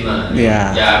banter with him.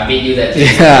 Yeah. Yeah, I beat you that.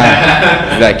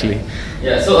 Yeah, exactly.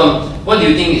 Yeah. So what do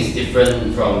you think is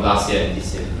different from last year and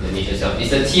this year, the Nations Cup? Is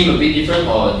the team a bit different,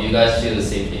 or do you guys feel the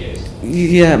same players?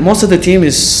 Yeah, most of the team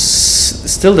is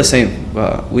still the same,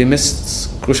 but we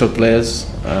missed crucial players.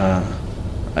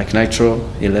 Like Nitro,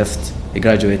 he left, he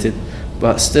graduated,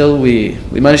 but still we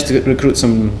managed to recruit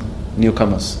some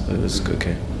newcomers. It was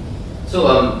okay.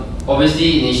 So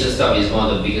obviously Nations Cup is one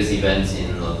of the biggest events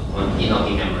in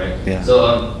Nottingham, right? Yeah.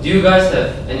 So do you guys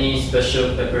have any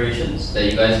special preparations that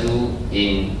you guys do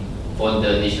for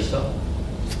the Nations Cup?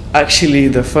 Actually,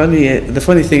 the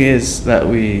funny thing is that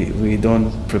we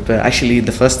don't prepare. Actually,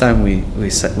 the first time we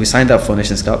signed up for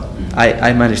Nations Cup,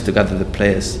 I managed to gather the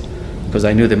players because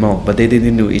I knew them all, but they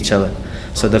didn't know each other.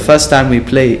 So the first time we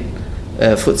played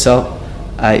futsal,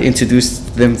 I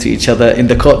introduced them to each other in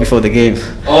the court before the game.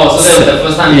 Oh, so that was the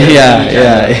first time you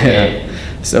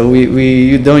Yeah. So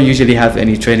we don't usually have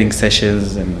any training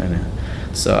sessions, and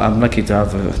so I'm lucky to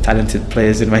have talented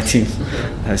players in my team.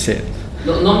 That's it.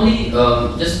 Normally,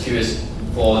 just curious,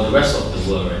 for the rest of the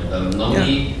world, right?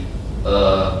 Normally,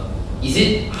 is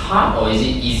it hard or is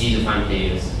it easy to find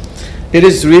players? It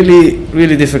is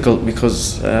really difficult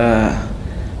because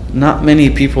not many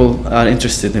people are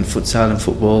interested in futsal and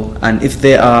football, and if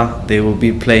they are, they will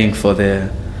be playing for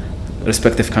their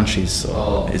respective countries.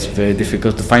 So it's very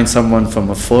difficult to find someone from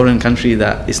a foreign country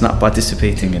that is not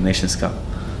participating in Nations Cup.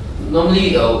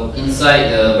 Normally,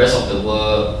 inside the rest of the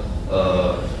world,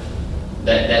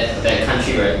 that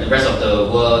country, right? The rest of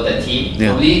the world, that team.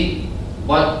 Yeah. Probably,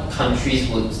 what countries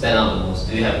would stand out the most?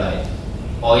 Do you have like,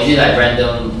 or is it like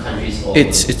random countries? Or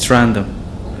It's random.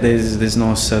 Okay. There's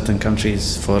no certain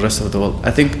countries for the rest of the world.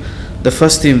 I think the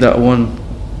first team that won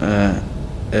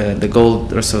the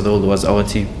gold rest of the world was our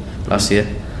team last year.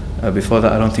 Before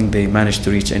that, I don't think they managed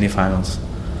to reach any finals.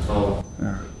 Oh.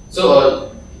 Yeah.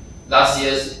 So last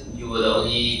year you were the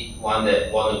only one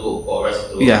that won the gold for rest of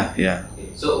the world. Yeah. Okay.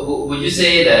 So would you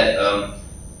say that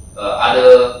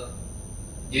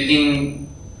do you think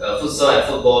futsal and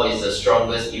football is the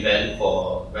strongest event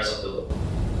for rest of the world?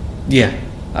 Yeah,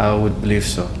 I would believe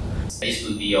so. This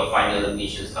would be your final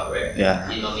Nations Cup, right?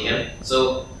 Yeah. In Nottingham.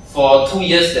 So for 2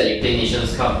 years that you play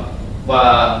Nations Cup,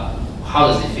 how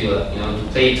does it feel like, to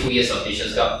play 2 years of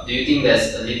Nations Cup? Do you think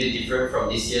that's a little bit different from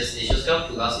this year's Nations Cup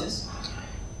to last year's?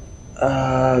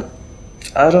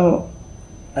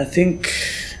 I think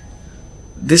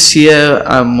this year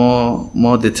I'm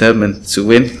more determined to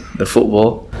win the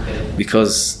football. Okay.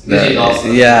 Because last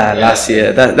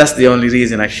year that's the only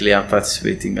reason actually I'm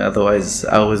participating. Otherwise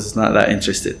I was not that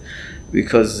interested,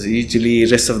 because usually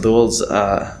rest of the worlds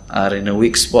are in a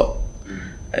weak spot.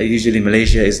 Usually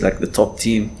Malaysia is like the top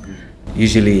team.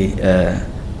 Usually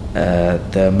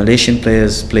the Malaysian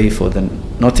players play for the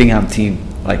Nottingham team.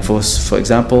 Like for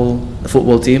example, the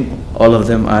football team, all of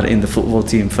them are in the football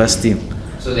team, first team.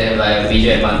 So they have like a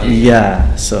major advantage.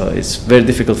 Yeah, so it's very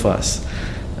difficult for us.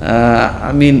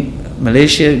 I mean,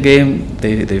 Malaysia game,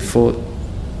 they fought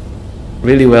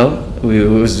really well. It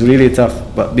was really tough,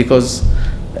 but because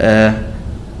the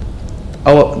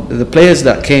players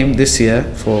that came this year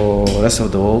for the rest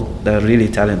of the world, they're really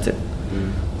talented.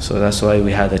 So that's why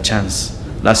we had a chance.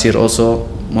 Last year also,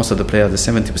 most of the players, the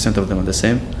 70% of them are the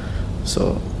same.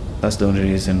 So that's the only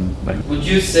reason. Would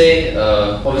you say,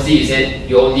 obviously you said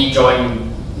you only joined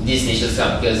this Nations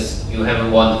Cup because you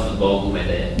haven't won the football gold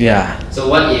medal yet. Yeah. So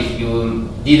what if you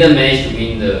didn't manage to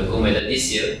win the gold medal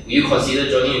this year? Will you consider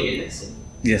joining again next year?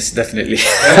 Yes, definitely.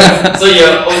 So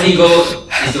your only goal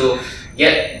is to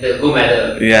get the gold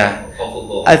medal for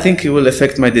football? I think it will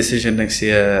affect my decision next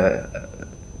year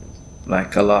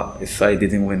like a lot if I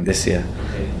didn't win this year.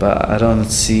 Okay. But I don't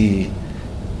see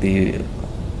the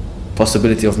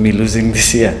possibility of me losing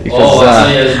this year because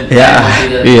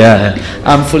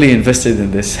I'm fully invested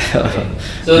in this. Okay.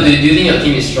 So do you think your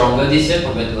team is stronger this year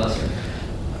compared to last year?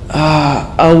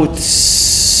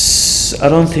 I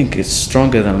don't think it's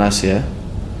stronger than last year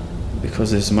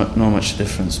because there's not much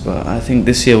difference, but I think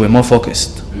this year we're more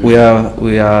focused. We are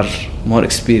more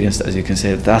experienced, as you can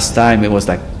say. Last time it was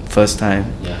like first time.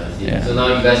 Yeah. So now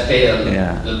you guys play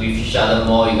with each other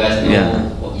more. You guys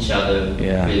know each other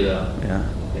really well. Yeah.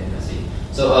 Okay, I see.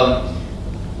 So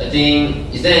I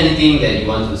think, is there anything that you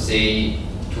want to say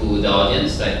to the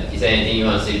audience? Like, is there anything you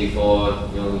want to say before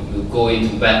you go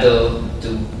into battle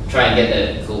to try and get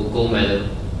that gold medal?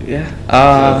 Yeah. To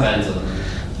your fans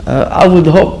I would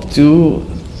hope to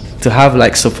have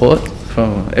like support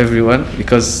from everyone,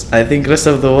 because I think rest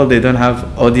of the world they don't have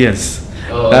audience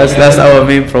So That's our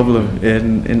main problem.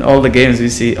 In all the games, we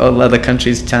see all other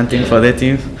countries chanting for their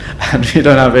team, and we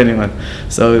don't have anyone.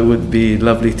 So it would be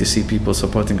lovely to see people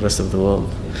supporting the rest of the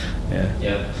world. Yeah.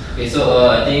 Yeah. Okay, so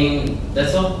I think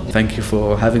that's all. Thank you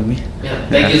for having me. Yeah.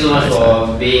 Thank you so much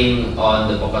for being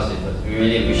on the podcast with us. We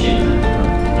really appreciate it.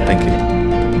 Thank you.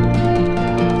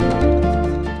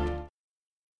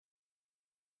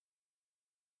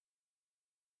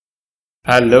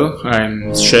 Hello,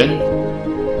 I'm Shen.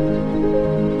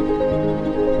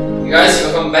 Hey guys,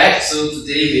 welcome back. So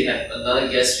today we have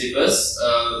another guest with us,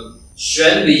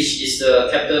 Xuan, which is the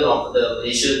captain of the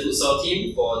Malaysian futsal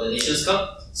team for the Nations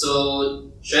Cup. So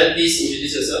Xuan, please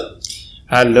introduce yourself.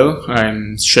 Hello,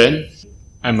 I'm Shen.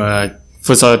 I'm a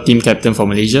futsal team captain for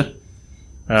Malaysia.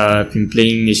 I've been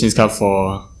playing Nations Cup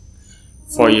for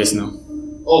 4 years now.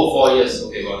 Oh, 4 years.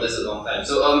 Okay, wow, that's a long time.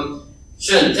 So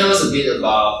Xuan, tell us a bit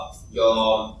about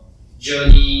your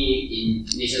journey in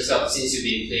Nations Cup since you've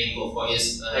been playing for 4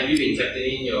 years. Have you been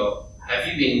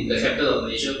the captain of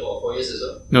Malaysia for 4 years as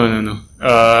well? No.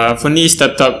 I've only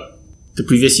stepped up the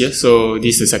previous year, so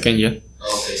this is the second year.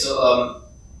 Okay, so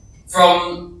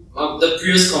from the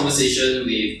previous conversation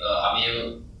with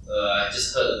Amir, I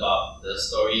just heard about the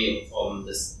story from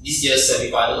this year's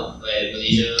semi-final where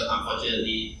Malaysia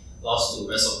unfortunately lost to the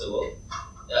rest of the world.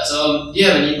 Yeah, so do you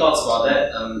have any thoughts about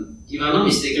that? If I'm not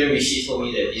mistaken, Rishi told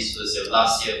me that this was your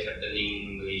last year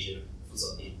captaining Malaysia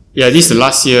futsal team. Yeah, this is the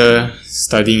last year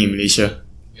studying in Malaysia.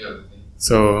 Yeah. Okay.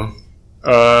 So,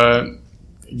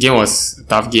 game was a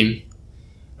tough game.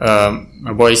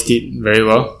 My boys did very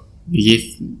well. They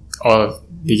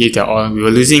gave their all. We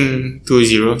were losing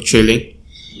 2-0, trailing,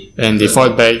 and they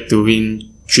fought back to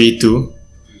win 3-2.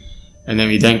 And then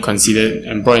we then conceded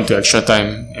and brought into extra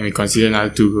time, and we conceded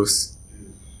another 2 goals.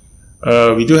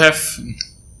 We do have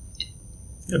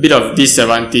a bit of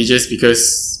disadvantages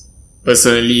because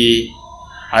personally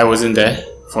I wasn't there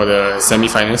for the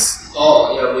semi-finals.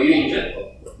 Oh, yeah, were you injured?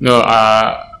 No,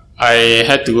 I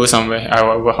had to go somewhere.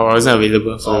 I wasn't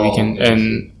available for the weekend. Okay.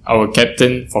 And our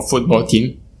captain for football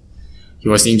team, he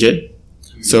was injured.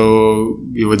 So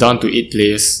we were down to 8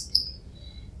 players.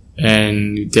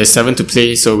 And there's 7 to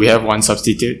play, so we have 1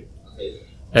 substitute. Okay.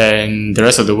 And the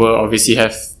rest of the world obviously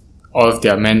have all of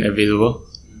their men available,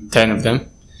 10 of them.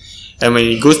 And when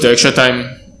it goes to extra time,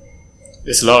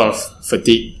 there's a lot of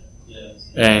fatigue. Yeah.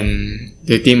 And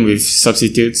the team with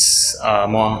substitutes are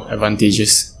more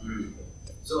advantageous.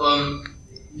 So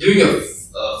during your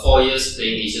 4 years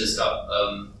playing Nations Cup,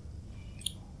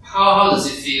 how does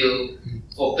it feel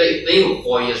for playing for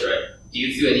 4 years, right? Do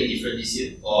you feel any different this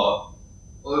year? Or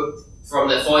from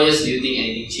that 4 years, do you think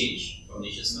anything changed from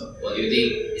Nations Cup? Or do you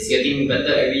think it's getting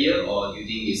better every year? Or do you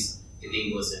think it's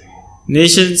getting worse every year?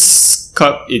 Nations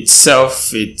Cup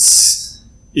itself, it's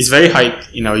very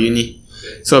hyped in our uni.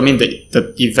 Okay. So I mean the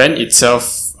event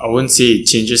itself, I won't say it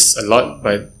changes a lot,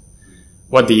 but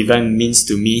what the event means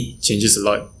to me changes a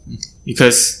lot.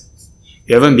 Because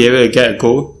we haven't been able to get a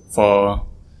goal for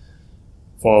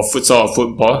futsal or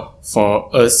football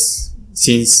for us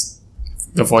since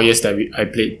the 4 years that I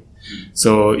played.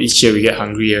 So each year we get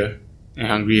hungrier and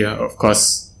hungrier. Of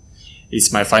course,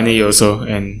 it's my final year also,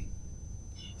 and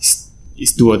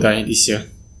it's do or die this year.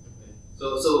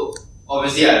 So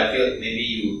obviously I feel like maybe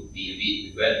you be a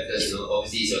bit regret because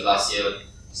obviously it's your last year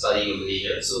studying in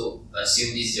Malaysia. So I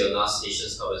assume this is your last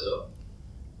Nations Cup as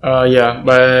well. Yeah,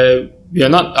 but we are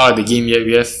not out of the game yet.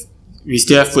 We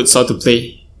still have futsal to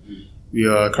play. We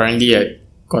are currently at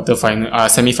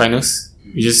semi-finals.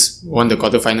 We just won the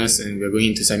quarterfinals and we're going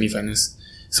into semi-finals.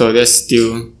 So that's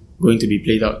still going to be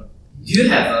played out. Do you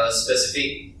have a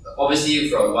specific? Obviously,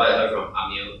 from what I heard from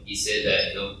Amir, he said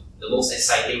that the most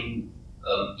exciting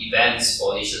events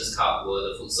for Nations Cup were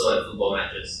the futsal and football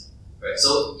matches. Right.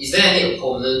 So, is there any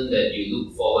opponent that you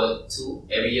look forward to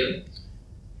every year?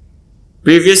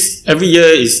 Every year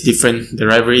is different. The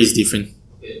rivalry is different.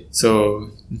 Okay.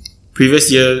 So,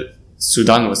 previous year,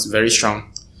 Sudan was very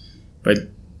strong, but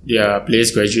their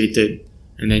players graduated,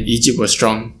 and then Egypt was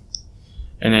strong,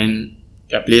 and then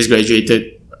their players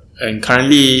graduated, and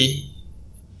currently,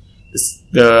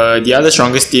 the other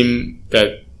strongest team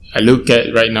that I look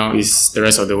at right now is the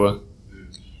rest of the world.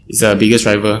 It's the biggest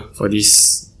rival for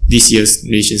this year's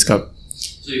Nations Cup.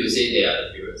 So you would say they are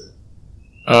the favorites?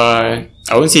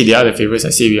 I won't say they are the favorites.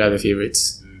 I say we are the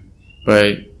favorites,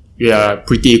 but we are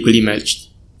pretty equally matched.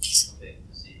 Okay,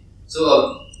 I see. So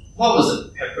what was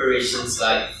the preparations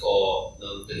like for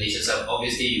the Nations Cup?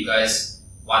 Obviously, you guys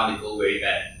won the goal very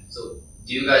bad. So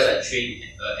do you guys train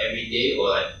every day, or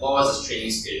what was the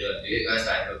training schedule? Do you guys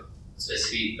have a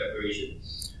specific preparation?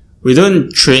 We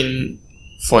don't train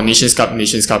for Nations Cup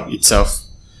itself,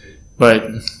 but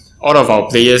all of our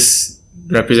players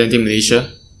representing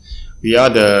Malaysia, we are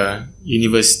the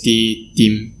university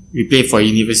team. We play for a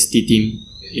university team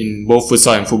in both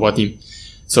futsal and football team.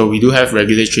 So we do have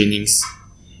regular trainings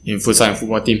in futsal and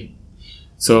football team.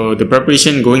 So the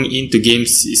preparation going into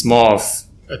games is more of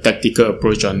a tactical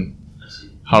approach on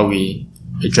how we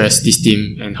address this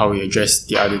team and how we address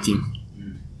the other team.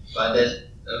 But that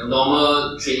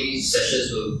normal training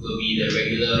sessions will be the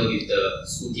regular with the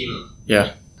school team.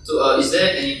 Yeah. So is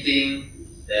there anything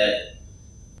that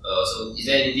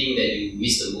you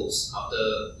miss the most after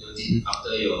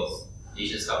your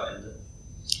Nations Cup ended?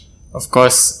 Of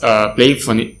course, playing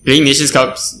Nations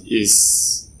Cups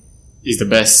is the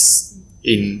best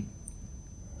in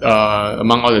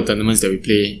among all the tournaments that we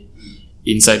play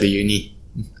inside the uni,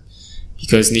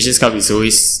 because Nations Cup is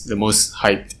always the most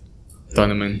hyped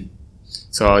tournament.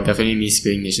 So I'll definitely miss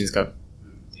playing Nations Cup.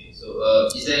 Okay, so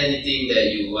is there anything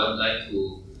that you would like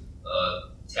to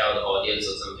tell the audience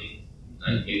or something?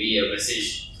 Like maybe a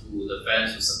message to the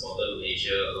fans who supported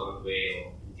Malaysia along the way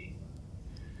or anything?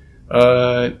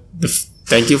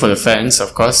 Thank you for the fans,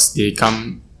 of course. They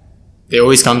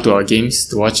always come to our games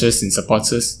to watch us and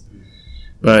support us.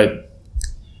 But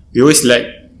we always lack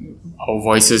our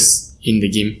voices in the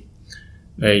game.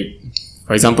 Like,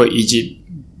 for example, Egypt,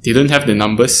 they don't have the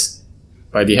numbers,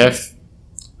 but they have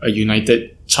a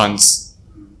united chance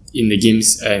in the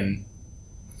games, and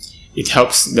it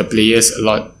helps the players a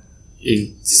lot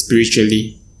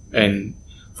spiritually and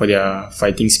for their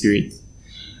fighting spirit.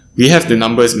 We have the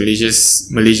numbers,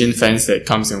 Malaysian fans that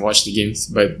comes and watch the games,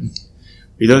 but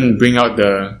we don't bring out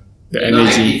the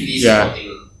energy.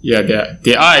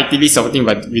 They are actively supporting,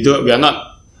 but we don't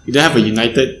have a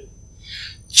united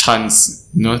chance,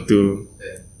 to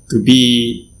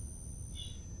be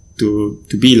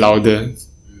louder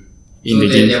in the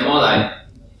game. They're more like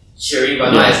cheering,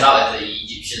 but not as loud as the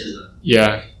Egyptians.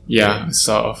 Yeah,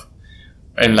 sort of.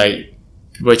 And like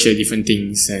people cheer different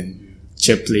things and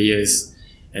cheer players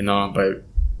and all, but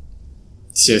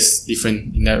it's just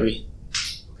different in that way.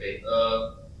 Okay.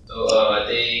 So I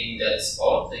think that's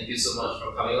all. Thank you so much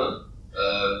for coming on.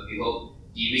 We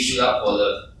wish you luck for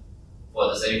the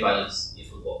semi-finals in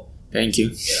football. Thank you.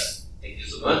 Yeah. Thank you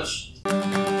so much.